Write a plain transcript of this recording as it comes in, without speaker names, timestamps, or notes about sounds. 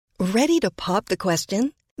Ready to pop the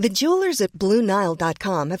question? The jewelers at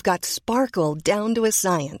BlueNile.com have got sparkle down to a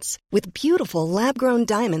science with beautiful lab-grown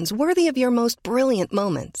diamonds worthy of your most brilliant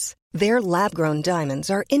moments. Their lab-grown diamonds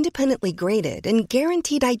are independently graded and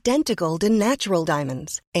guaranteed identical to natural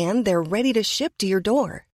diamonds, and they're ready to ship to your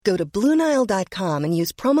door. Go to BlueNile.com and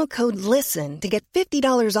use promo code LISTEN to get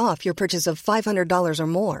 $50 off your purchase of $500 or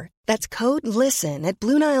more. That's code LISTEN at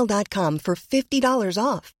BlueNile.com for $50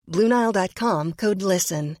 off. BlueNile.com, code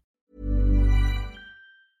LISTEN.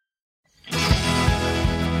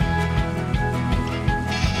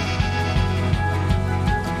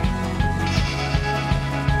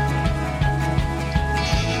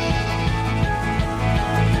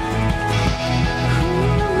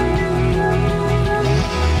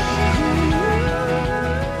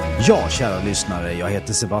 Ja, kära lyssnare, jag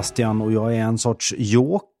heter Sebastian och jag är en sorts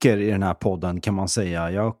joker i den här podden kan man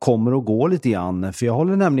säga. Jag kommer och går lite grann för jag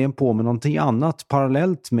håller nämligen på med någonting annat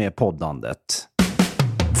parallellt med poddandet.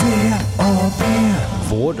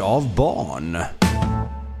 Vård av barn.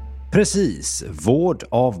 Precis, vård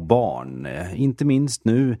av barn. Inte minst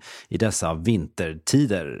nu i dessa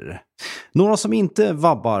vintertider. Några som inte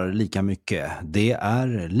vabbar lika mycket, det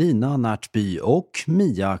är Lina Närtby och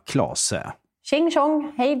Mia Klase. Tjing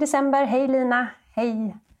tjong, hej december, hej Lina,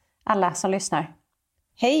 hej alla som lyssnar.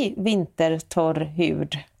 Hej vintertorr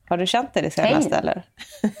hud. Har du känt det senaste eller?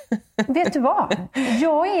 Vet du vad?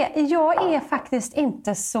 Jag är faktiskt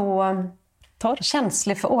inte så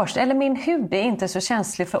känslig för årstider. Eller min hud är inte så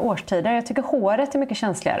känslig för årstider. Jag tycker håret är mycket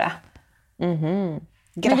känsligare. Men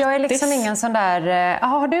jag är liksom ingen sån där...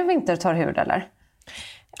 har du vintertorr hud eller?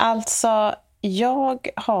 Alltså... Jag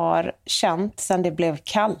har känt sen det blev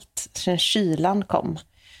kallt, sen kylan kom,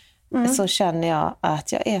 så känner jag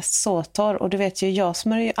att jag är så torr. Och du vet ju, jag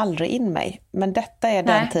smörjer ju aldrig in mig. Men detta är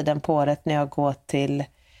den tiden på året när jag går till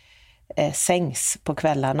sängs på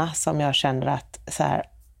kvällarna som jag känner att så här,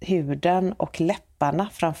 huden och läpparna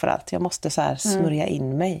framförallt, jag måste så här smörja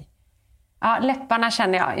in mig. Ja, läpparna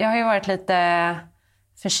känner jag. Jag har ju varit lite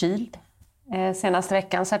förkyld senaste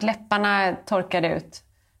veckan så att läpparna torkade ut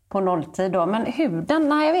på nolltid då. Men huden,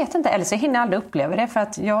 nej jag vet inte. Eller så hinner jag aldrig uppleva det för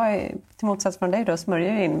att jag, till motsats från dig då,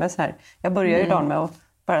 smörjer ju in mig så här. Jag börjar ju dagen med att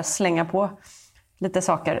bara slänga på lite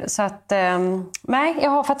saker. Så att, nej, jag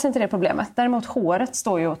har faktiskt inte det problemet. Däremot håret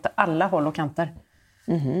står ju åt alla håll och kanter.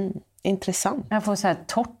 Intressant. Jag får så här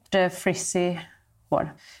torrt, frizzy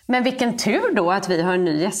hår. Men vilken tur då att vi har en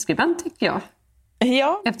ny gästskribent tycker jag.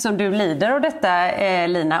 Ja. Eftersom du lider av detta,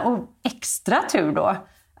 Lina. Och extra tur då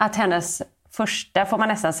att hennes första, får man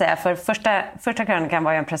nästan säga, för första krönikan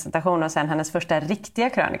var ju en presentation och sen hennes första riktiga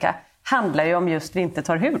krönika handlar ju om just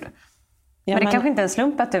vintertorr hud. Ja, men det kanske inte är en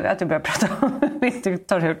slump att du börjar prata om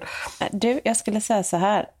vintertorr hud. Du, jag skulle säga så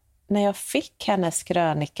här. När jag fick hennes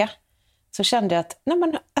krönika så kände jag att nej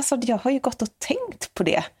men, alltså, jag har ju gått och tänkt på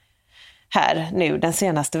det här nu den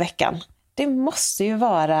senaste veckan. Det måste ju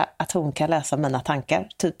vara att hon kan läsa mina tankar,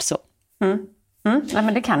 typ så. Nej,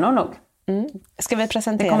 men det kan hon nog. Ska vi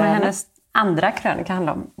presentera det kommer henne? Hennes andra krönika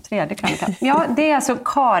handlar om, tredje krönika. Ja, det är alltså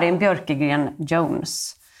Karin Björkegren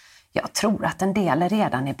Jones. Jag tror att en del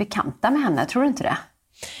redan är bekanta med henne, tror du inte det?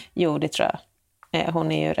 Jo, det tror jag.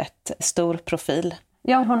 Hon är ju rätt stor profil.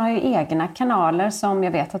 Ja, hon har ju egna kanaler som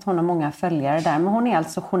jag vet att hon har många följare där. Men hon är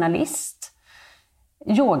alltså journalist,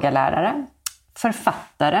 yogalärare,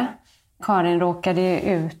 författare. Karin råkade ju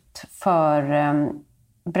ut för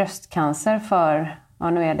bröstcancer för, ja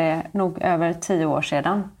nu är det nog över 10 år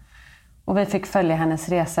sedan. Och vi fick följa hennes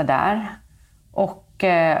resa där. Och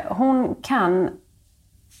hon kan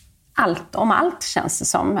allt om allt känns det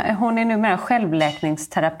som. Hon är numera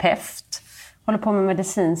självläkningsterapeut. Håller på med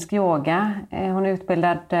medicinsk yoga. Hon är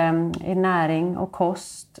utbildad i näring och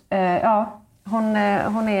kost. Ja, hon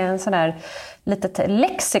är en sån där litet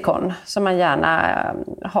lexikon som man gärna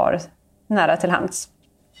har nära till hands.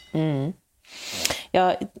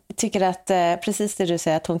 Jag tycker att precis det du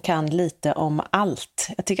säger, att hon kan lite om allt.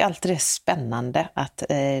 Jag tycker alltid det är spännande att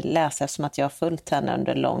läsa, eftersom att jag har följt henne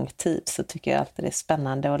under lång tid, så tycker jag alltid det är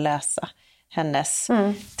spännande att läsa hennes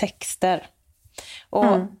texter.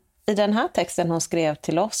 Och i den här texten hon skrev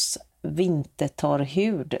till oss, Vintertorr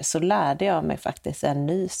hud, så lärde jag mig faktiskt en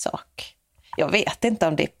ny sak. Jag vet inte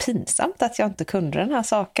om det är pinsamt att jag inte kunde den här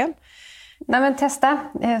saken. Nej men testa,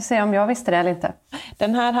 se om jag visste det eller inte.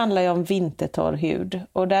 Den här handlar ju om vintertorr hud,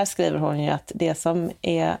 och där skriver hon ju att det som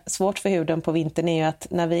är svårt för huden på vintern är ju att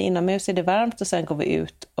när vi är inomhus är det varmt och sen går vi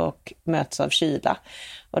ut och möts av kyla.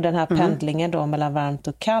 Och den här pendlingen då mellan varmt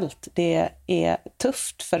och kallt, det är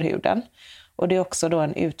tufft för huden. Och det är också då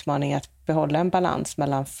en utmaning att behålla en balans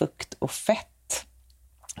mellan fukt och fett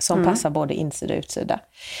som passar både insida och utsida.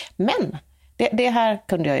 Men Det här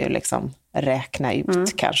kunde jag ju liksom räkna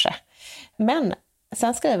ut kanske. Men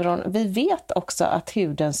sen skriver hon, vi vet också att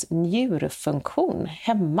hudens njurfunktion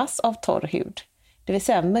hämmas av torr hud. Det vill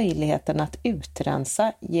säga möjligheten att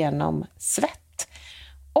utrensa genom svett.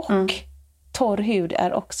 Och torr hud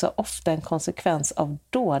är också ofta en konsekvens av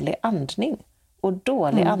dålig andning. Och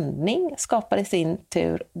dålig andning skapar i sin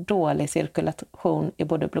tur dålig cirkulation i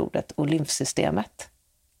både blodet och lymfsystemet.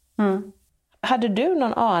 Hade du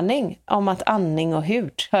någon aning om att andning och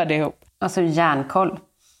hud hörde ihop? Alltså järnkoll.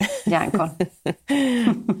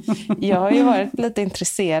 Jag har ju varit lite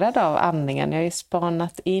intresserad av andningen. Jag har ju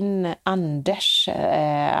spanat in Anders,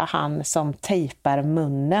 han som tejpar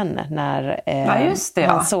munnen när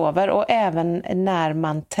han sover. Och även när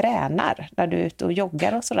man tränar, när du är ute och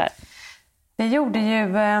joggar och sådär. Det gjorde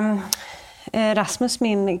ju Rasmus,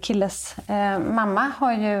 min killes mamma,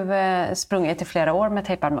 har ju sprungit i flera år med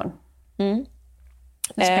tejpad mun.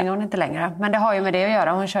 Nu springer hon inte längre. Men det har ju med det att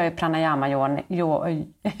göra. Hon kör ju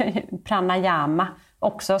pranayama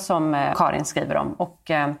också, som Karin skriver om.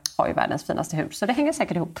 Och har ju världens finaste hud. Så det hänger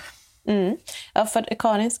säkert ihop. Ja, för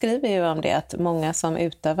Karin skriver ju om det, att många som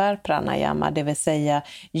utövar pranayama, det vill säga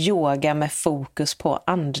yoga med fokus på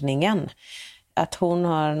andningen, att hon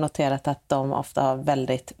har noterat att de ofta har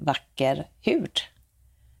väldigt vacker hud.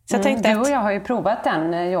 Så jag tänkte du och jag har ju provat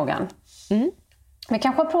den yogan. Vi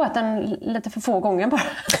kanske har provat den lite för få gånger bara.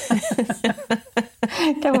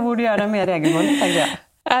 Kanske borde göra den mer regelbundet, tänker jag.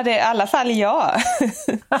 Ja, det är i alla fall jag.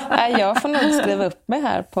 Jag får nog skriva upp mig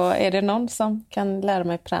här på, är det någon som kan lära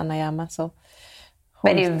mig pranayama så.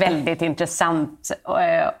 Men det är ju väldigt intressant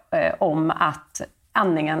om att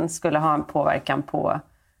andningen skulle ha en påverkan på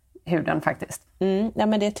huden faktiskt. Ja,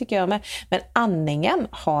 men det tycker jag med. Men andningen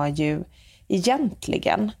har ju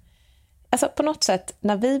egentligen, alltså på något sätt,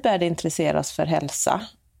 när vi började intressera oss för hälsa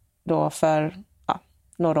då för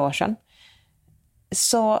några år sedan,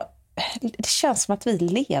 så det känns som att vi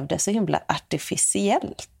levde så himla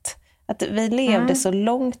artificiellt. Att vi levde så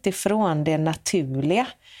långt ifrån det naturliga.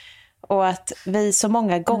 Och att vi så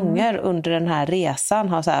många gånger under den här resan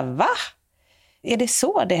har så här, va? Är det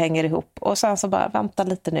så det hänger ihop? Och sen så bara, vänta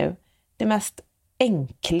lite nu. Det mest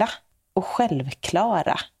enkla och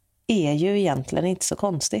självklara är ju egentligen inte så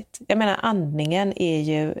konstigt. Jag menar, andningen är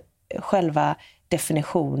ju själva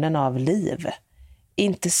definitionen av liv.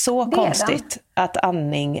 Inte så konstigt att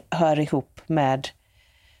andning hör ihop med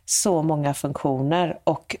så många funktioner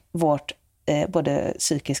och vårt både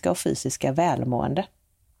psykiska och fysiska välmående.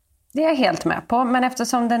 Det är jag helt med på, men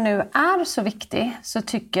eftersom den nu är så viktig så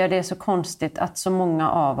tycker jag det är så konstigt att så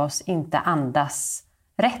många av oss inte andas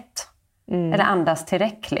rätt. Eller andas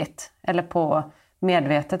tillräckligt. Eller på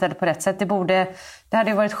medvetet eller på rätt sätt. Det hade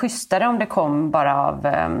ju varit schysstare om det kom bara av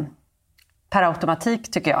per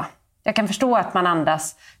automatik, tycker jag. Jag kan förstå att man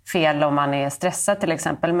andas fel om man är stressad till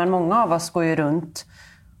exempel, men många av oss går ju runt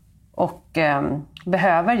och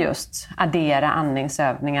behöver just addera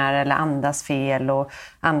andningsövningar eller andas fel och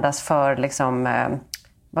andas för liksom,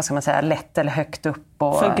 vad ska man säga, lätt eller högt upp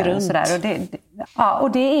och för grunt. Sådär.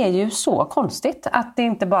 Och det är ju så konstigt att det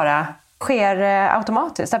inte bara sker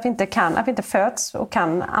automatiskt, att vi inte föds och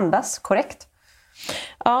kan andas korrekt.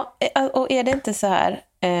 Ja, och är det inte så här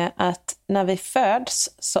att när vi föds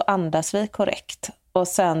så andas vi korrekt och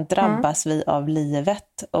sen drabbas vi av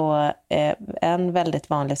livet, och en väldigt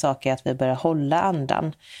vanlig sak är att vi börjar hålla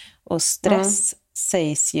andan, och stress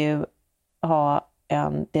sägs ju ha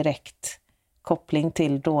en direkt koppling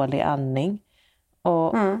till dålig andning,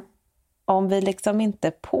 och om vi liksom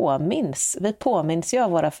inte vi påminns ju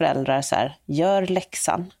av våra föräldrar så här, gör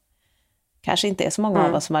läxan. Kanske inte är så många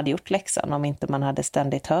av oss som hade gjort läxan om inte man hade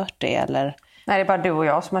ständigt hört det, eller... Nej, det är bara du och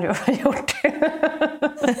jag som hade gjort det.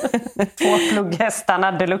 2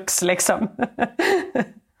 plugghästarna deluxe liksom.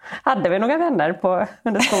 Hade vi några vänner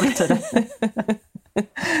under skoltiden?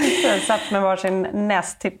 Jag satt med varsin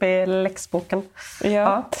nästipp i läxboken.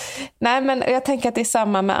 Ja. Nej, men jag tänker att det är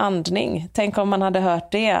samma med andning. Tänk om man hade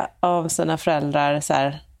hört det av sina föräldrar så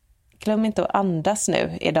här: glöm inte att andas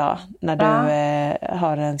nu idag när du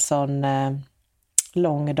har en sån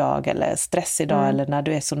lång dag eller stressig dag, eller när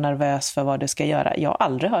du är så nervös för vad du ska göra. Jag har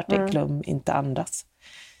aldrig hört det, glöm inte andas.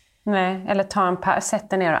 Nej, eller sätt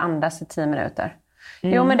dig ner och andas i 10 minuter.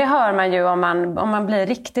 Jo, men det hör man ju om man blir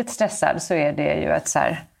riktigt stressad, så är det ju ett så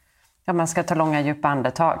här, man ska ta långa djupa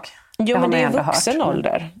andetag. Jo, men det är vuxen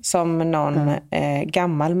ålder som någon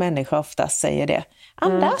gammal människa oftast säger det.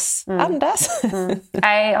 Andas, andas.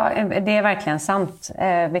 Nej, det är verkligen sant.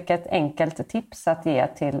 Vilket enkelt tips att ge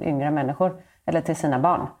till yngre människor eller till sina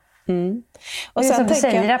barn. Och det är sen som du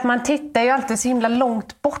tänker säger, att man tittar ju alltid så himla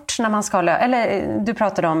långt bort när man ska eller du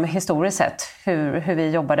pratade om historiskt sett hur vi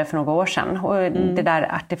jobbade för några år sedan och det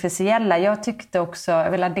där artificiella. Jag tyckte också,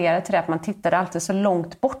 jag vill addera till det, att man tittade alltid så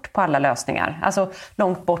långt bort på alla lösningar, alltså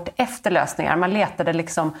långt bort efter lösningar. Man letade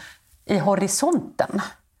liksom i horisonten.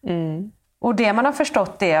 Och det man har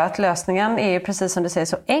förstått är att lösningen är, precis som du säger,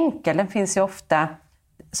 så enkel. Den finns ju ofta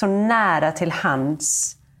så nära till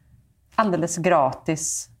hands, alldeles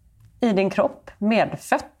gratis i din kropp,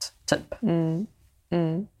 medfött typ.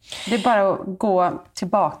 Det är bara att gå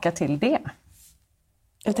tillbaka till det.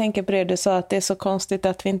 Jag tänker på det du sa, att det är så konstigt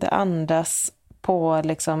att vi inte andas på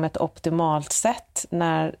liksom ett optimalt sätt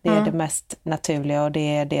när det är det mest naturliga, och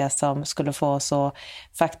det är det som skulle få oss att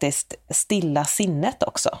faktiskt stilla sinnet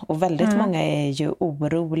också. Och väldigt många är ju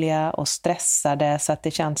oroliga och stressade, så att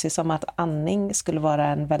det känns ju som att andning skulle vara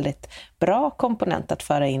en väldigt bra komponent att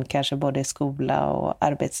föra in, kanske både i skola och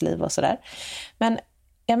arbetsliv och sådär. Men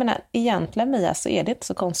jag menar, egentligen, Mia, så är det inte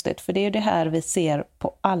så konstigt, för det är ju det här vi ser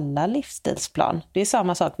på alla livsstilsplan. Det är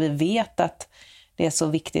samma sak, vi vet att det är så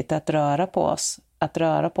viktigt att röra på oss. Att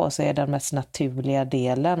röra på sig är den mest naturliga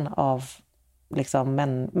delen av liksom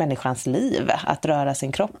människans liv. Att röra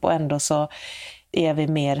sin kropp, och ändå så är vi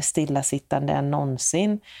mer stillasittande än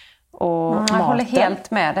någonsin. Och jag håller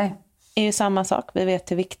helt med dig. Är ju samma sak. Vi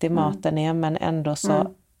vet hur viktig maten är, men ändå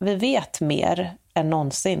så vi vet mer än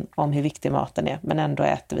någonsin om hur viktig maten är, men ändå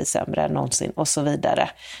äter vi sämre än någonsin och så vidare.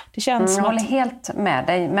 Det känns jag håller helt med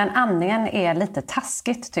dig, men andningen är lite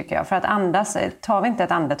taskigt tycker jag. För att andas, tar vi inte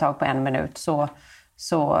ett andetag på 1 minut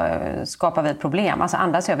så skapar vi problem. Alltså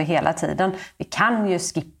andas gör vi hela tiden. Vi kan ju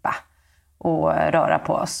skippa och röra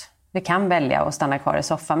på oss. Vi kan välja att stanna kvar i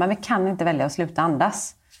soffan, men vi kan inte välja att sluta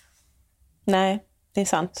andas. Nej, det är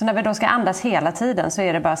sant. Så när vi då ska andas hela tiden så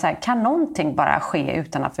är det bara så här, kan någonting bara ske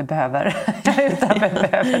utan att vi behöver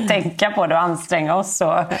tänka på det och anstränga oss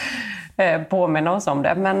och påminna oss om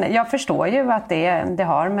det. Men jag förstår ju att det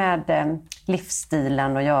har med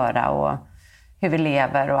livsstilen att göra och hur vi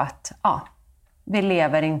lever, och att vi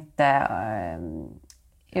lever inte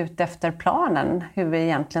ut efter planen hur vi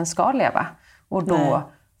egentligen ska leva. Och då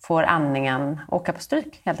får andningen åka på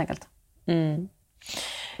stryk helt enkelt.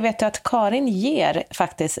 Vet du att Karin ger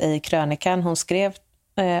faktiskt i krönikan, hon skrev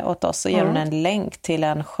åt oss, och ger hon en länk till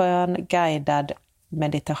en skön guidad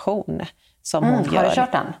meditation som hon gör. Har du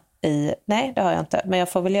kört den? Nej, det har jag inte, men jag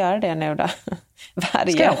får väl göra det nu då.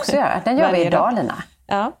 Ska jag också göra? Den gör vi idag, Lina.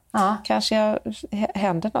 Ja, kanske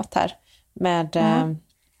händer något här med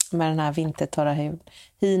den här vintertorra hyn.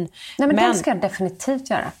 Nej, men den ska jag definitivt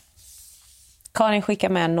göra. Karin skickar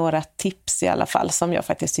med några tips i alla fall, som jag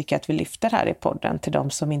faktiskt tycker att vi lyfter här i podden till de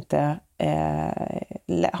som inte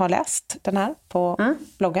har läst den här på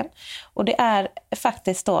bloggen. Och det är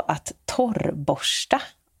faktiskt då att torrborsta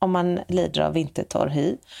om man lider av vintertorr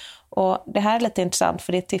hy. Och det här är lite intressant,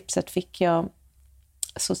 för det tipset fick jag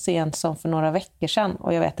så sent som för några veckor sedan.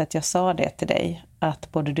 Och jag vet att jag sa det till dig,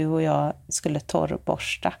 att både du och jag skulle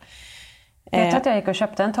torrborsta. Vet du att jag gick och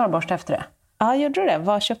köpte en torrborsta efter det? Ja, gjorde du det?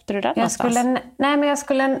 Var köpte du den någonstans? Jag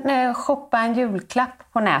skulle shoppa en julklapp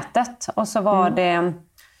på nätet. Och så var det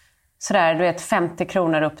sådär, du vet, 50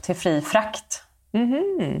 kronor upp till fri frakt.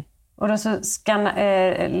 Och då så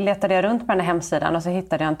letade jag runt på den här hemsidan och så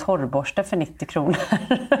hittade jag en torrborste för 90 kronor.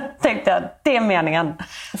 Tänkte jag, det är meningen.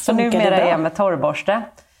 Så numera är jag med torrborste.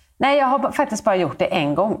 Nej, jag har faktiskt bara gjort det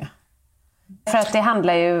en gång. För att det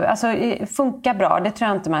handlar ju, alltså funkar bra, det tror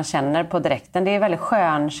jag inte man känner på direkten. Det är en väldigt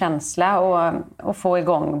skön känsla att få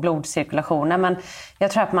igång blodcirkulationen. Men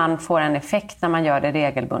jag tror att man får en effekt när man gör det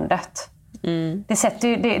regelbundet. Det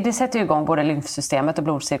sätter ju igång både lymfsystemet och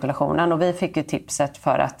blodcirkulationen. Och vi fick ju tipset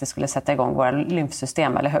för att det skulle sätta igång våra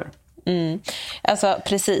lymfsystem, eller hur? Alltså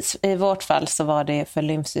precis, i vårt fall så var det för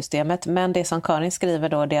lymfsystemet. Men det som Karin skriver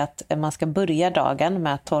då, det är att man ska börja dagen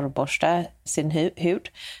med att torrborsta sin hud,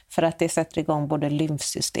 för att det sätter igång både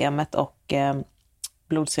lymfsystemet och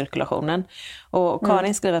blodcirkulationen. Och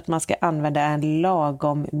Karin skriver att man ska använda en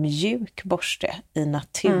lagom mjuk borste i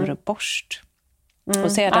naturborst.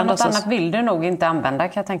 Och sedan något annat vill du nog inte använda,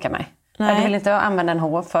 kan jag tänka mig. Nej. Du vill inte använda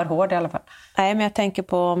en för hård i alla fall. Nej, men jag tänker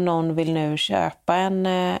på om någon vill nu köpa en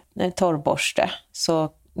torrborste, så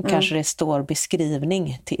kanske det står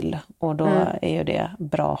beskrivning till. Och då är ju det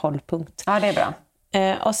bra hållpunkt. Ja, det är bra.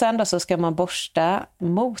 Och sen då så ska man borsta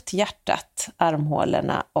mot hjärtat,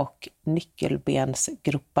 armhålorna och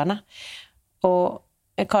nyckelbensgroparna. Och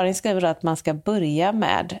Karin skriver att man ska börja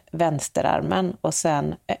med vänsterarmen och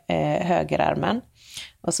sen högerarmen.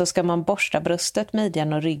 Och så ska man borsta bröstet,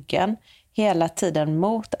 midjan och ryggen hela tiden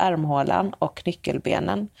mot armhålan och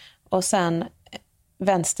nyckelbenen. Och sen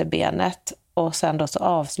vänsterbenet och sen då så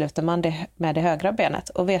avslutar man det med det högra benet.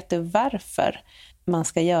 Och vet du varför man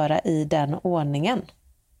ska göra i den ordningen?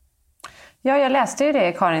 Ja, jag läste ju det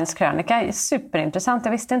i Karins krönika. Superintressant.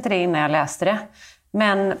 Jag visste inte det innan jag läste det.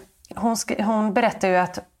 Men hon berättar ju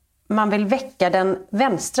att man vill väcka den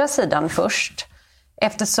vänstra sidan först.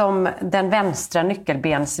 Eftersom den vänstra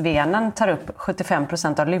nyckelbensvenen tar upp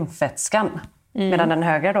 75% av lymfvätskan. Medan den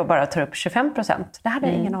högra då bara tar upp 25%. Det hade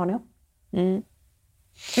jag ingen aning om.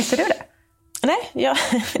 Visste du det? Nej, ja,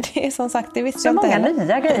 det är som sagt, det visste jag inte heller. Så många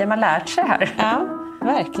nya grejer man lärt sig här. Ja,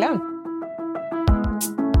 verkligen.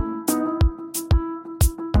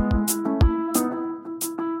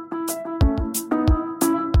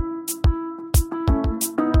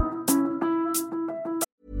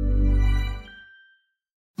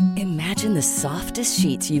 Imagine the softest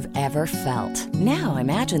sheets you've ever felt. Now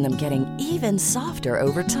imagine them getting even softer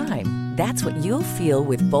over time. That's what you'll feel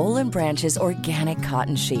with Boll & Branch's organic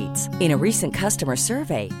cotton sheets. In a recent customer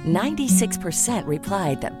survey, 96%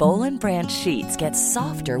 replied that Boll & Branch sheets get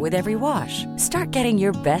softer with every wash. Start getting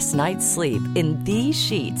your best night's sleep in these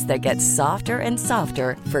sheets that get softer and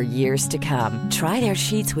softer for years to come. Try their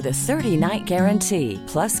sheets with a 30-night guarantee.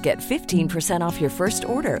 Plus, get 15% off your first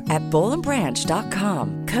order at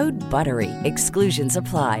bollandbranch.com. Code BUTTERY. Exclusions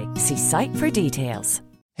apply. See site for details.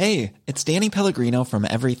 Hey, it's Danny Pellegrino from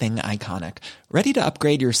Everything Iconic. Ready to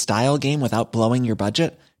upgrade your style game without blowing your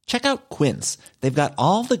budget? Check out Quince. They've got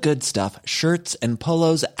all the good stuff, shirts and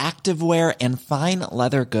polos, activewear, and fine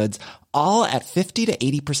leather goods, all at 50 to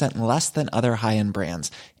 80% less than other high-end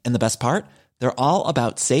brands. And the best part? They're all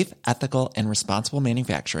about safe, ethical, and responsible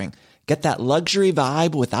manufacturing. Get that luxury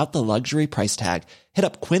vibe without the luxury price tag. Hit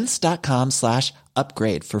up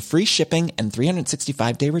quince.com/upgrade for free shipping and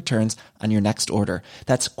 365-day returns on your next order.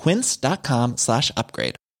 That's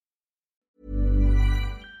quince.com/upgrade.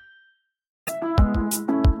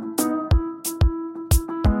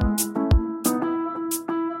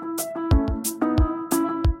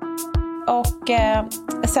 Och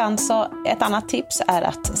sen så ett annat tips är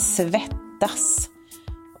att svettas.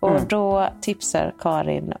 Och då tipsar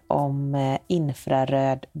Karin om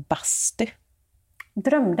infraröd bastu.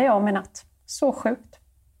 Drömde jag om i natt. Så sjukt.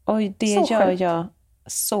 Och det så gör sjukt. jag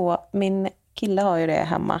så. Min kille har ju det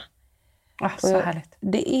hemma. Så härligt.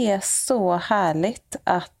 Det är så härligt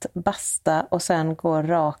att basta och sen gå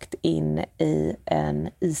rakt in i en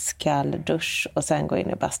iskall dusch och sen gå in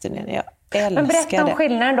i bastun igen. Jag älskar Men berätta om det.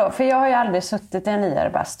 skillnaden då, för jag har ju aldrig suttit i en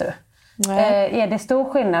IR-bastu. Är det stor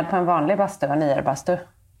skillnad på en vanlig bastu och en IR-bastu?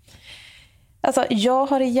 Alltså, jag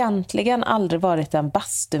har egentligen aldrig varit en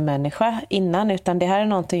bastumänniska innan, utan det här är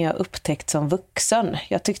någonting jag upptäckt som vuxen.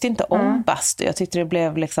 Jag tyckte inte om bastu. Jag tyckte det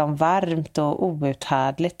blev liksom varmt och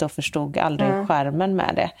outhärdligt och förstod aldrig skärmen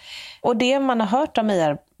med det. Och det man har hört om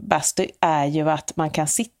IR-bastu är ju att man kan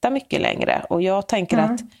sitta mycket längre. Och jag tänker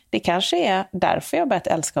att det kanske är därför jag börjat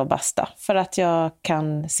älska att basta. För att jag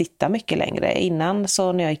kan sitta mycket längre. Innan,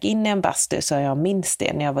 så när jag gick in i en bastu, så jag minns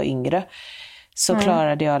det när jag var yngre, så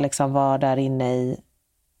klarade jag liksom vara där inne i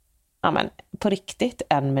på riktigt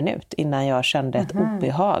 1 minut innan jag kände ett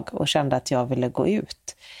obehag och kände att jag ville gå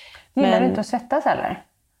ut. Gillar du inte att svettas eller?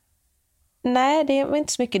 Nej, det är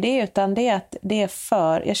inte så mycket det, utan det är att det är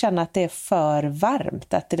jag känner att det är för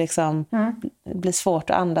varmt, att det liksom blir svårt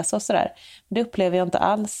att andas och sådär. Det upplever jag inte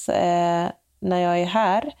alls när jag är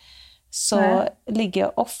här. Så ligger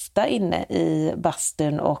jag ofta inne i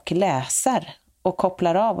bastun och läser och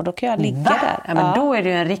kopplar av, och då kan jag ligga där. Ja, men då är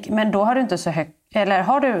det ju men då har du inte så högt, eller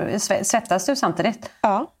har du svettas du samtidigt?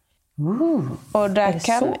 Ja. Och där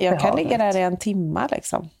jag kan ligga där i 1 timme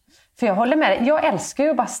liksom. För jag håller med dig. Jag älskar ju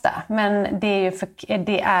att basta, men det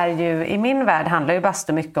är ju i min värld handlar ju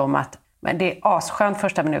bastu mycket om att det är asskönt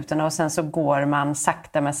första minuterna och sen så går man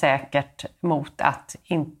sakta men säkert mot att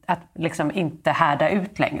liksom inte härda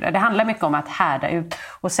ut längre. Det handlar mycket om att härda ut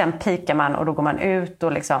och sen pikar man och då går man ut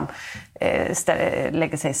och liksom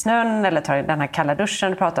lägger sig i snön eller tar den här kalla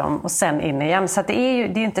duschen du pratar om och sen in igen. Så att det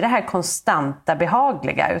är inte det här konstanta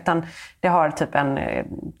behagliga, utan det har typ en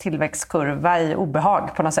tillväxtkurva i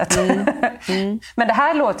obehag på något sätt. Men det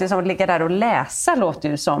här låter ju som att ligga där och läsa, låter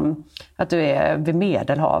ju som att du är vid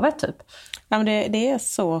Medelhavet typ. Ja, men det är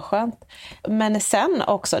så skönt. Men sen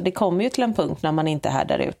också, det kommer ju till en punkt när man inte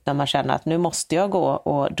härdar ut, när man känner att nu måste jag gå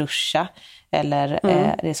och duscha. Eller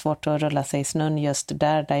det är svårt att rulla sig i snön just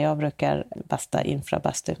där jag brukar basta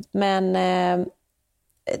infrabastu. Men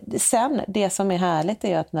sen, det som är härligt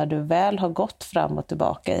är att när du väl har gått fram och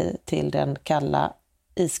tillbaka till den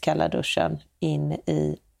iskalla duschen in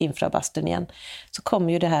i infrabastun igen, så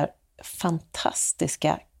kommer ju det här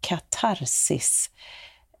fantastiska katarsis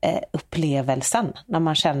upplevelsen när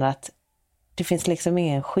man känner att Det finns liksom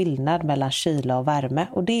ingen skillnad mellan kyla och värme.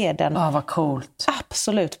 Och det är den vad coolt.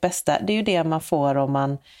 absolut bästa. Det är ju det man får om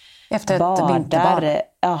man efter badar. ett vinterbad.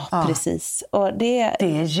 Ja, precis. Och det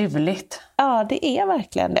är ljuvligt. Ja, det är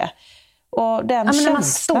verkligen det. Och den men känslan. när man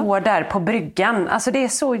står där på bryggan, alltså det är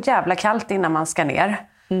så jävla kallt innan man ska ner.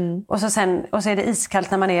 Och så är det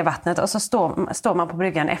iskallt när man är i vattnet och så står man på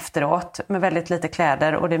bryggan efteråt med väldigt lite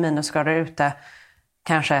kläder och det är minusgrader ute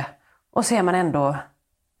kanske. Och så är man ändå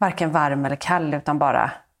varken varm eller kall utan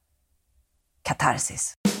bara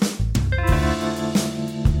katarsis.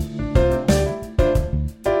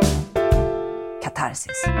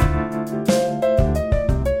 Katarsis.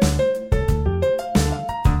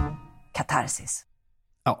 Katarsis.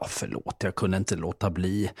 Ja, förlåt, jag kunde inte låta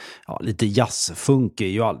bli. Ja, lite jazzfunk är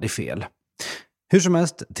ju aldrig fel. Hur som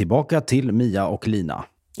helst, tillbaka till Mia och Lina.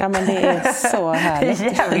 Ja, men det är så härligt. Det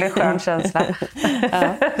är jävligt skön känsla.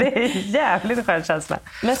 Ja. Det är jävligt skön känsla.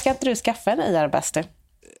 Men ska inte du skaffa en IR-bastu?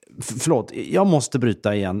 Förlåt, jag måste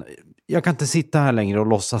bryta igen. Jag kan inte sitta här längre och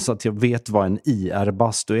låtsas att jag vet vad en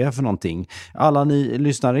IR-bastu är för någonting. Alla ni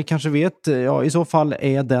lyssnare kanske vet, ja, i så fall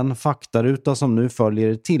är den faktaruta som nu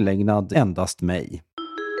följer tillägnad endast mig.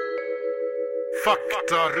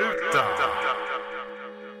 Faktaruta.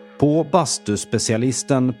 På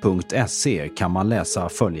bastuspecialisten.se kan man läsa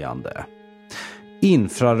följande.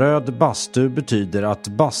 Infraröd bastu betyder att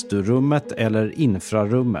basturummet eller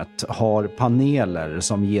infrarummet har paneler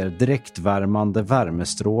som ger direktvärmande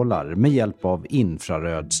värmestrålar med hjälp av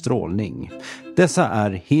infraröd strålning. Dessa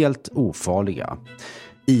är helt ofarliga.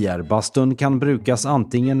 IR-bastun kan brukas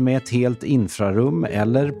antingen med ett helt infrarum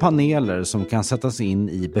eller paneler som kan sättas in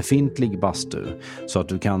i befintlig bastu så att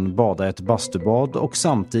du kan bada ett bastubad och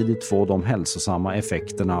samtidigt få de hälsosamma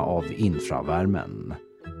effekterna av infravärmen.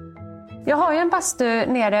 Jag har ju en bastu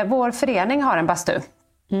nere, vår förening har en bastu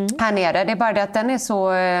här nere. Det är bara det att den är så,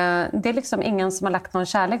 det är liksom ingen som har lagt någon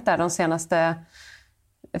kärlek där de senaste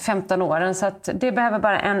 15 åren. Så att det behöver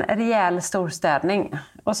bara en rejäl storstädning.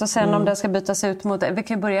 Och så sen om det ska bytas ut mot, vi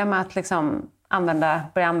kan börja med att liksom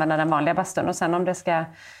börja använda den vanliga bastun. Och sen om det ska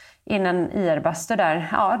in en IR-bastu där,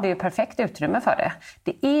 ja det är perfekt utrymme för det.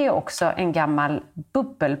 Det är också en gammal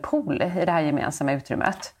bubbelpool i det här gemensamma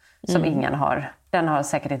utrymmet som ingen har. Den har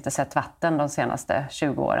säkert inte sett vatten de senaste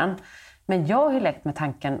 20 åren. Men jag har ju lekt med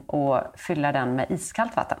tanken att fylla den med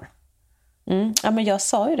iskallt vatten. Ja, men jag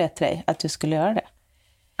sa ju det till dig att du skulle göra det.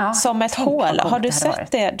 Ja, som ett hål. Har du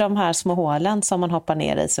sett det, de här små hålen som man hoppar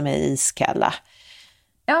ner i som är iskalla?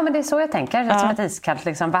 Ja, men det är så jag tänker. Som ett iskallt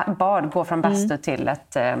liksom, bad går från bastu till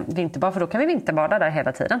ett vinterbad. För då kan vi vinterbada där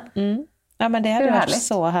hela tiden. Ja, men det hade varit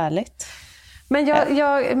så härligt. Men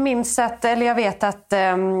jag minns att, eller jag vet att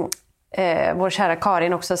vår kära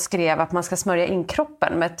Karin också skrev att man ska smörja in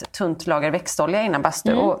kroppen med ett tunt lager växtolja innan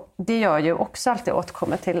bastu. Och det gör ju också alltid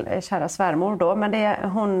återkommer till kära svärmor då. Men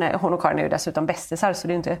hon och Karin är ju dessutom bästisar så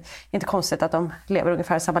det är inte konstigt att de lever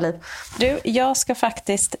ungefär samma liv. Du, jag ska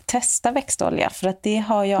faktiskt testa växtolja för att det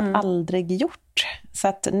har jag aldrig gjort. Så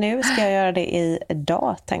att nu ska jag göra det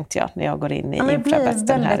idag tänkte jag när jag går in i infrabasten här. Det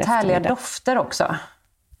blir väldigt härliga dofter också.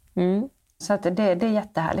 Så att det är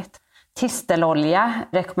jättehärligt. Tistelolja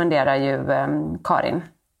rekommenderar ju Karin.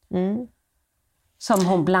 Som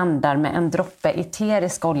hon blandar med en droppe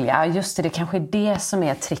eterisk olja. Just det kanske är det som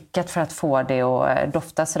är tricket för att få det att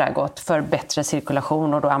dofta sådär gott. För bättre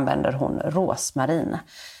cirkulation och då använder hon rosmarin.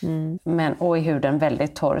 Och är huden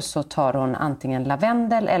väldigt torr så tar hon antingen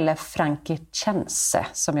lavendel eller frankincense.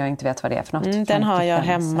 Som jag inte vet vad det är för något. Den har jag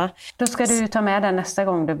hemma. Då ska du ta med den nästa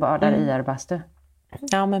gång du badar i IR-bastu.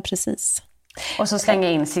 Ja, men precis. Och så slänga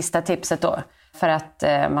in sista tipset då. För att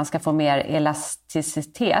man ska få mer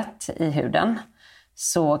elasticitet i huden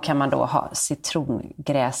så kan man då ha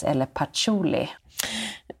citrongräs eller patchouli.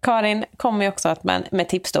 Karin kommer ju också att med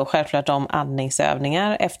tips då självklart om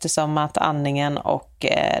andningsövningar eftersom att andningen och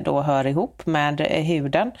då hör ihop med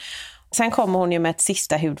huden. Sen kommer hon ju med ett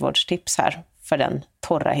sista hudvårdstips här för den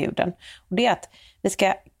torra huden. Och det är att vi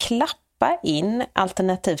ska klappa in,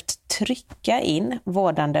 alternativt trycka in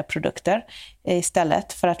vårdande produkter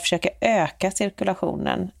istället för att försöka öka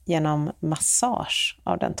cirkulationen genom massage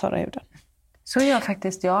av den torra huden. Så gör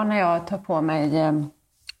faktiskt jag när jag tar på mig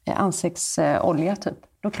ansiktsolja typ.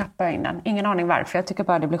 Då klappar jag in den. Ingen aning varför, jag tycker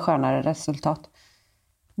bara det blir skönare resultat.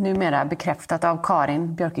 Numera bekräftat av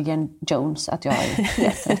Karin Björkegren Jones att jag är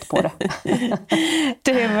helt rätt på det.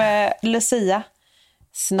 Du, Lucia,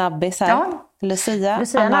 snabbis här. Ja. Lucia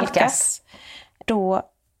nalkas. Då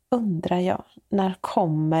undrar jag, när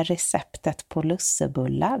kommer receptet på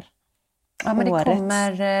lussebullar? Ja, men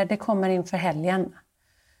det kommer inför helgen.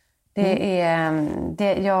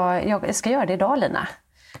 Jag ska göra det idag, Lina.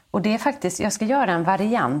 Och det är faktiskt, jag ska göra en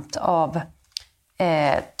variant av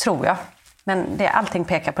tror jag. Men allting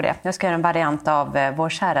pekar på det. Jag ska göra en variant av vår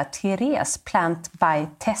kära Therese Plant by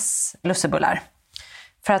Tess lussebullar.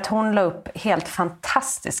 För att hon la upp helt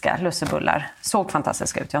fantastiska lussebullar. Såg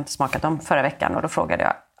fantastiska ut, jag har inte smakat dem förra veckan. Och då frågade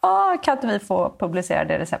jag, kan inte vi få publicera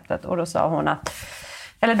det receptet? Och då sa hon att,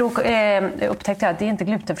 eller då upptäckte jag att det är inte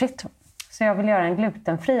glutenfritt. Så jag vill göra en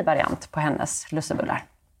glutenfri variant på hennes lussebullar.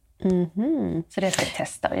 Mm-hmm. Så det ska jag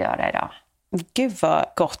testa att göra idag. Gud vad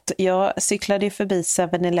gott. Jag cyklade ju förbi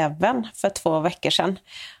 7-Eleven för 2 veckor sedan.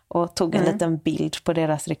 Och tog en liten bild på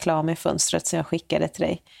deras reklam i fönstret som jag skickade till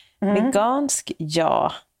dig. Vegansk,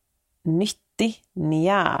 ja. Nyttig,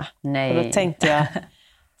 nja. Nej. Och då tänkte jag,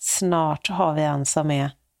 snart har vi en som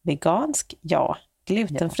är vegansk, ja.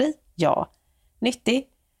 Glutenfri, ja. Nyttig,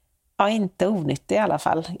 ja, inte onyttig i alla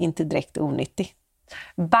fall. Inte direkt onyttig.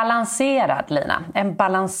 Balanserad, Lina. En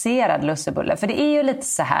balanserad lussebulle. För det är ju lite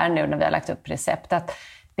så här nu när vi har lagt upp recept att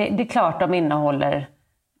det är klart de innehåller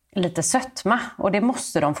lite sötma. Och det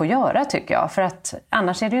måste de få göra, tycker jag. För att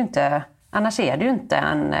annars är det ju inte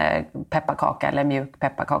en pepparkaka eller mjuk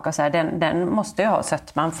pepparkaka. Så här. Den måste ju ha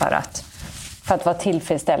sötman för att vara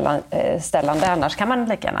tillfredsställande. Annars kan man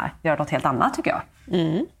lika gärna göra något helt annat, tycker jag.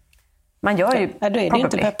 Mm. Man gör ju då är det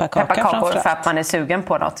inte pepparkakor för att man är sugen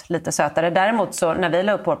på något lite sötare. Däremot så när vi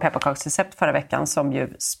la upp vår pepparkaksrecept förra veckan som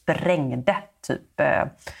ju sprängde typ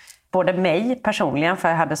både mig personligen, för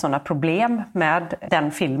jag hade sådana problem med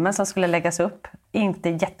den filmen som skulle läggas upp. Inte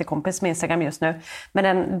jättekompis med Instagram just nu.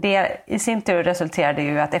 Men det i sin tur resulterade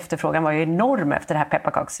ju att efterfrågan var ju enorm efter det här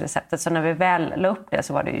pepparkaksreceptet. Så när vi väl la upp det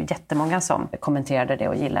så var det ju jättemånga som kommenterade det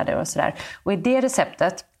och gillade det och sådär. Och i det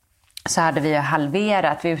receptet så hade vi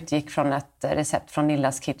halverat, vi utgick från ett recept från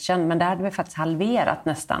Nillas Kitchen, men där hade vi faktiskt halverat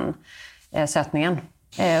nästan sötningen.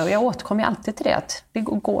 Och jag återkommer alltid till det, att det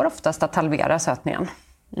går oftast att halvera sötningen.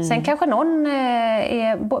 Sen kanske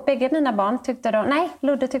bägge mina barn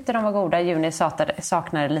Ludde tyckte de var goda, Juni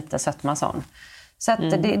saknade lite sötma sån. Så att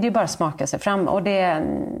det är bara att smaka sig fram. Och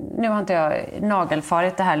nu har inte jag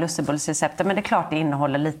nagelfarit det här lussebullsreceptet, men det är klart det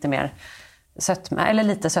innehåller lite mer sötma, eller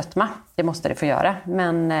lite sötma, det måste det få göra.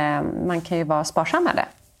 Men man kan ju vara sparsam med det.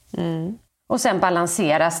 Och sen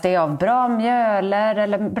balanseras det av bra mjöler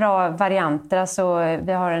eller bra varianter. Alltså,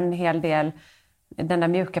 vi har en hel del, den där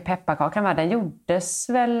mjuka pepparkakan, den gjordes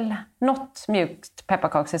väl något mjukt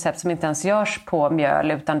pepparkaksrecept som inte ens görs på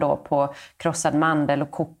mjöl utan då på krossad mandel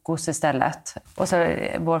och kokos istället. Och så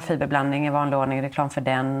vår fiberblandning i vanlig ordning, reklam för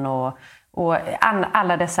den och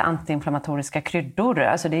alla dessa antiinflammatoriska kryddor.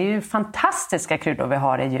 Alltså det är ju fantastiska kryddor vi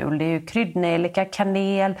har i jul. Det är ju kryddnejlika,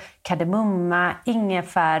 kanel, kardemumma,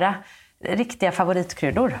 ingefära. Riktiga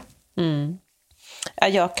favoritkryddor. Ja,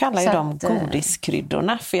 jag kallar ju dem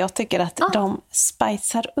godiskryddorna. För jag tycker att de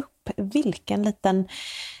spicar upp vilken liten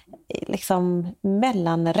liksom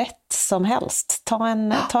mellanrätt som helst.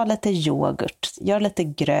 Ta lite yoghurt, gör lite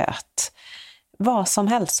gröt. Vad som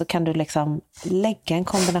helst så kan du liksom lägga en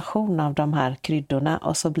kombination av de här kryddorna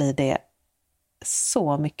och så blir det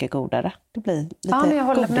så mycket godare. Det blir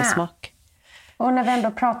lite godissmak. Och när vi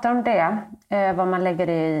ändå pratar om det, vad man lägger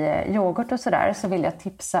i yoghurt och sådär, så vill jag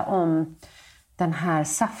tipsa om den här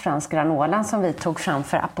saffransgranolan som vi tog fram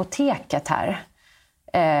för apoteket här.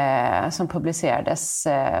 Som publicerades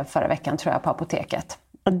förra veckan tror jag på apoteket.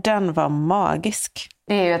 Och den var magisk.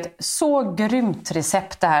 Det är ju ett så grymt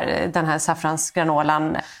recept den här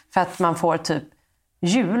saffransgranolan. För att man får typ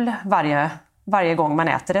jul varje gång man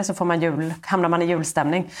äter det, så hamnar man i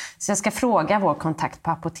julstämning. Så jag ska fråga vår kontakt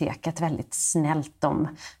på apoteket väldigt snällt om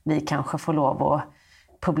vi kanske får lov att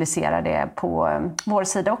publicera det på vår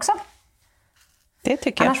sida också. Det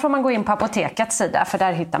tycker jag. Annars får man gå in på apotekets sida, för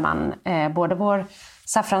där hittar man både vår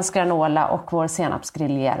saffransgranola och vår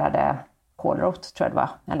senapsgriljerade kålrot, tror jag det var.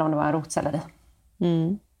 Eller om det var en rotselleri.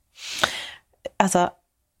 Alltså,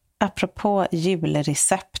 apropå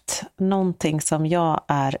julrecept, någonting som jag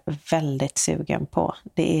är väldigt sugen på,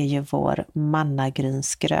 det är ju vår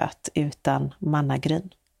mannagrynsgröt utan mannagryn.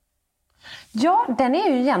 Ja, den är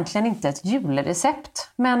ju egentligen inte ett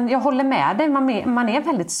julrecept, men jag håller med dig, man är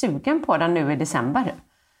väldigt sugen på den nu i december.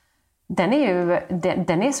 Den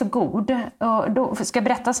är så god, och då ska jag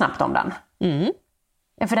berätta snabbt om den.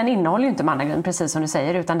 För den innehåller ju inte mannagryn, precis som du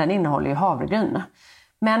säger, utan den innehåller ju havregryn.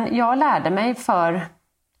 Men jag lärde mig för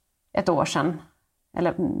ett år sedan,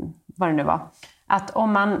 eller vad det nu var, att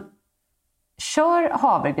om man kör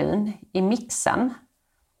havregryn i mixen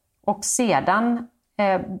och sedan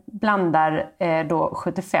blandar då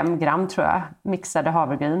 75 gram tror jag mixade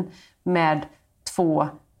havregryn med 2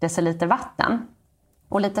 deciliter vatten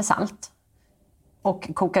och lite salt och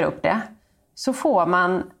kokar upp det, så får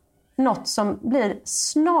man något som blir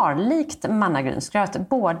snarlikt mannagrynsgröt,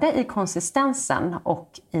 både i konsistensen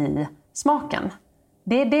och i smaken.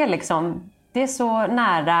 Det är så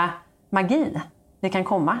nära magi det kan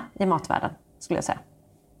komma i matvärlden, skulle jag säga.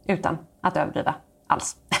 Utan att överdriva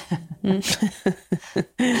alls. Men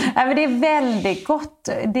det är väldigt gott.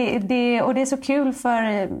 Och det är så kul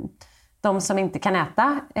för de som inte kan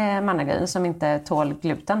äta mannagryn, som inte tål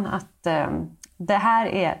gluten, att det här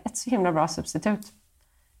är ett så himla bra substitut.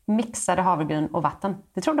 Mixade havregryn och vatten.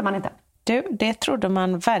 Det trodde man inte. Det trodde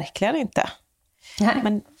man verkligen inte. Nej.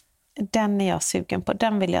 Men den är jag sugen på.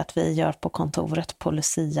 Den vill jag att vi gör på kontoret på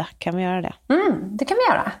Lucia. Kan vi göra det? Det kan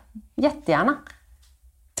vi göra. Jättegärna.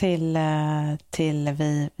 Till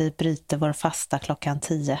vi bryter vår fasta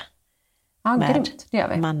 10:00. Ja, med grymt. Det gör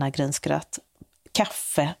vi. mannagrynsgröt,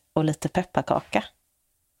 kaffe och lite pepparkaka.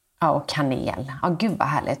 Ja, och kanel. Ja, gud vad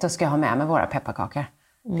härligt. Då ska jag ha med våra pepparkakor.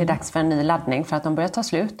 Det är dags för en ny laddning för att de börjar ta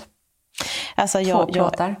slut. Alltså jag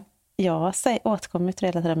återkommer till det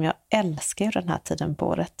hela tiden, men jag älskar ju den här tiden på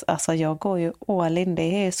året. Alltså jag går ju all in.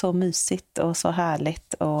 Det är så mysigt och så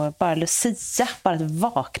härligt. Och bara Lucia, bara att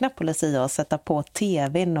vakna på Lucia och sätta på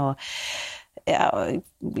tvn och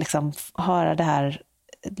liksom höra det här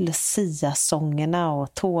Lucia-sångerna och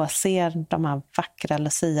se de här vackra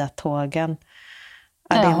Lucia-tågen.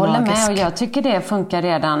 Ja, jag håller med, och jag tycker det funkar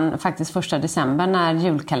redan faktiskt 1 december när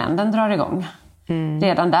julkalendern drar igång.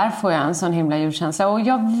 Redan där får jag en sån himla julkänsla. Och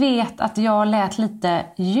jag vet att jag lät lite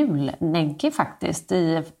julnäggig faktiskt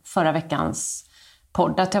i förra veckans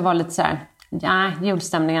podd. Att jag var lite så här,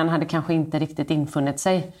 julstämningen hade kanske inte riktigt infunnit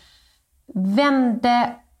sig.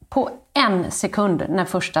 Vände på 1 sekund när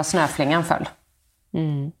första snöflingan föll.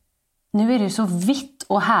 Nu är det ju så vitt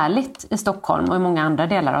och härligt i Stockholm och i många andra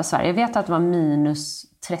delar av Sverige. Jag vet att det var minus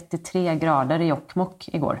 33 grader i Jokkmokk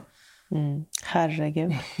igår.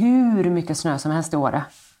 Herregud. Hur mycket snö som helst i Åre.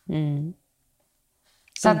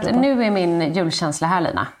 Så att nu är min julkänsla här,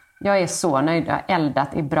 Lina. Jag är så nöjd. Jag har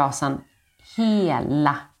eldat i brasan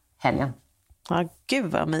hela helgen. Ja,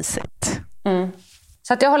 gud vad mysigt.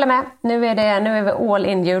 Så att jag håller med. Nu är vi all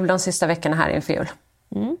in jul de sista veckorna här inför jul.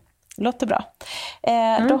 Låter bra.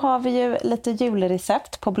 Då har vi ju lite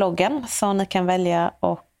julrecept på bloggen som ni kan välja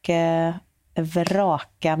och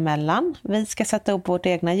vraka mellan. Vi ska sätta upp vårt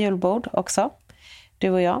egna julbord också, du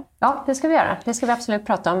och jag. Ja, det ska vi göra. Det ska vi absolut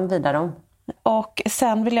prata om vidare om. Och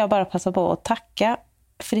sen vill jag bara passa på att tacka,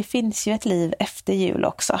 för det finns ju ett liv efter jul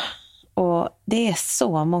också. Och det är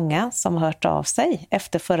så många som har hört av sig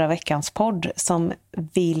efter förra veckans podd som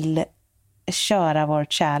vill köra vår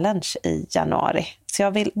challenge i januari. Så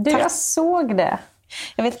jag såg det.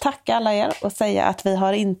 Jag vill tacka alla er och säga att vi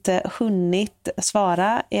har inte hunnit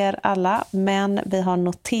svara er alla, men vi har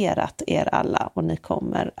noterat er alla och ni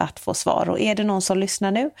kommer att få svar. Och är det någon som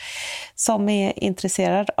lyssnar nu som är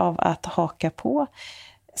intresserad av att haka på,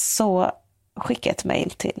 så skicka ett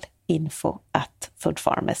mejl till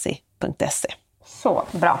info@foodpharmacy.se. Så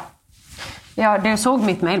bra. Ja, du såg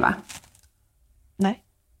mitt mejl, va? Nej.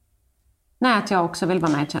 Nej, att jag också vill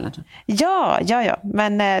vara med i challengen. Ja.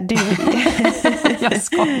 Men du... Jag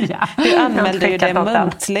skojar. Du anmälde ju det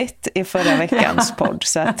muntligt i förra veckans podd.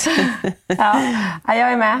 Så att... Ja,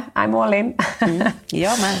 jag är med. I'm all in.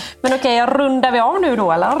 Jag med. Men okej, rundar vi av nu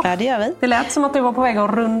då, eller? Ja, det gör vi. Det lät som att du var på väg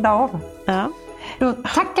att runda av. Ja. Då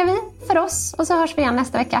tackar vi för oss och så hörs vi igen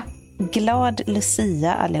nästa vecka. Glad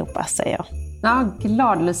Lucia allihopa, säger jag. Ja,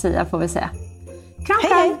 glad Lucia får vi säga. Kram,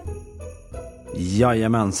 hej.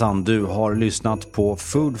 Jajamensan, du har lyssnat på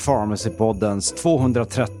Food Pharmacy-poddens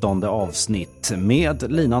 213 avsnitt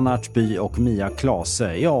med Lina Närtby och Mia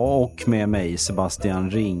Klase, ja, och med mig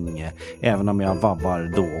Sebastian Ring, även om jag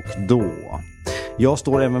vabbar då och då. Jag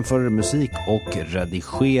står även för musik och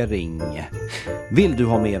redigering. Vill du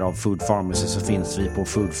ha mer av Food Pharmacy så finns vi på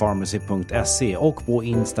foodpharmacy.se och på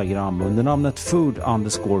Instagram under namnet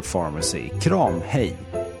food_pharmacy. Kram, hej!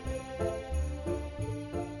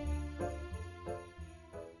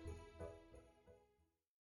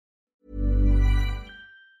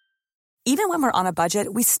 Even when we're on a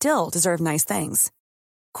budget, we still deserve nice things.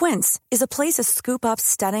 Quince is a place to scoop up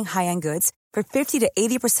stunning high-end goods for 50 to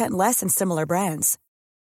 80% less than similar brands.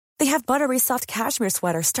 They have buttery soft cashmere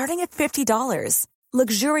sweaters starting at $50,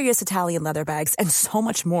 luxurious Italian leather bags, and so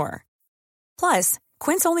much more. Plus,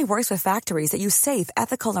 Quince only works with factories that use safe,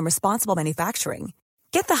 ethical, and responsible manufacturing.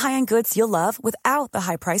 Get the high-end goods you'll love without the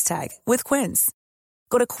high price tag with Quince.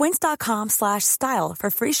 Go to quince.com/style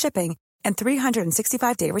for free shipping and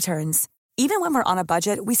 365-day returns. Even when we're on a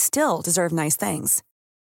budget, we still deserve nice things.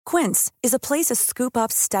 Quince is a place to scoop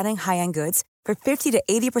up stunning high-end goods for 50 to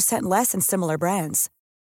 80% less than similar brands.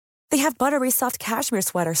 They have buttery soft cashmere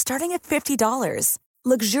sweaters starting at $50,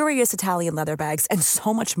 luxurious Italian leather bags, and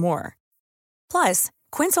so much more. Plus,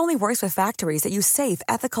 Quince only works with factories that use safe,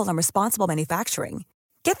 ethical, and responsible manufacturing.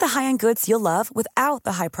 Get the high-end goods you'll love without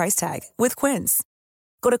the high price tag with Quince.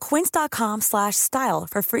 Go to quince.com/style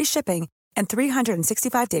for free shipping and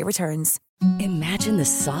 365-day returns. Imagine the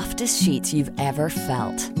softest sheets you've ever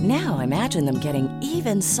felt. Now imagine them getting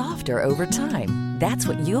even softer over time. That's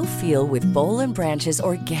what you'll feel with Boll & Branch's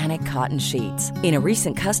organic cotton sheets. In a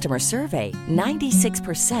recent customer survey,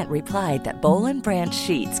 96% replied that Boll & Branch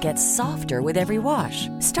sheets get softer with every wash.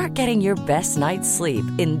 Start getting your best night's sleep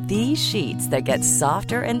in these sheets that get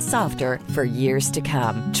softer and softer for years to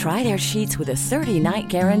come. Try their sheets with a 30-night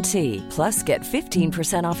guarantee. Plus, get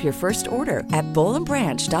 15% off your first order at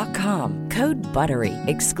bollandbranch.com. Code BUTTERY.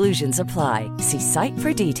 Exclusions apply. See site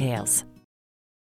for details.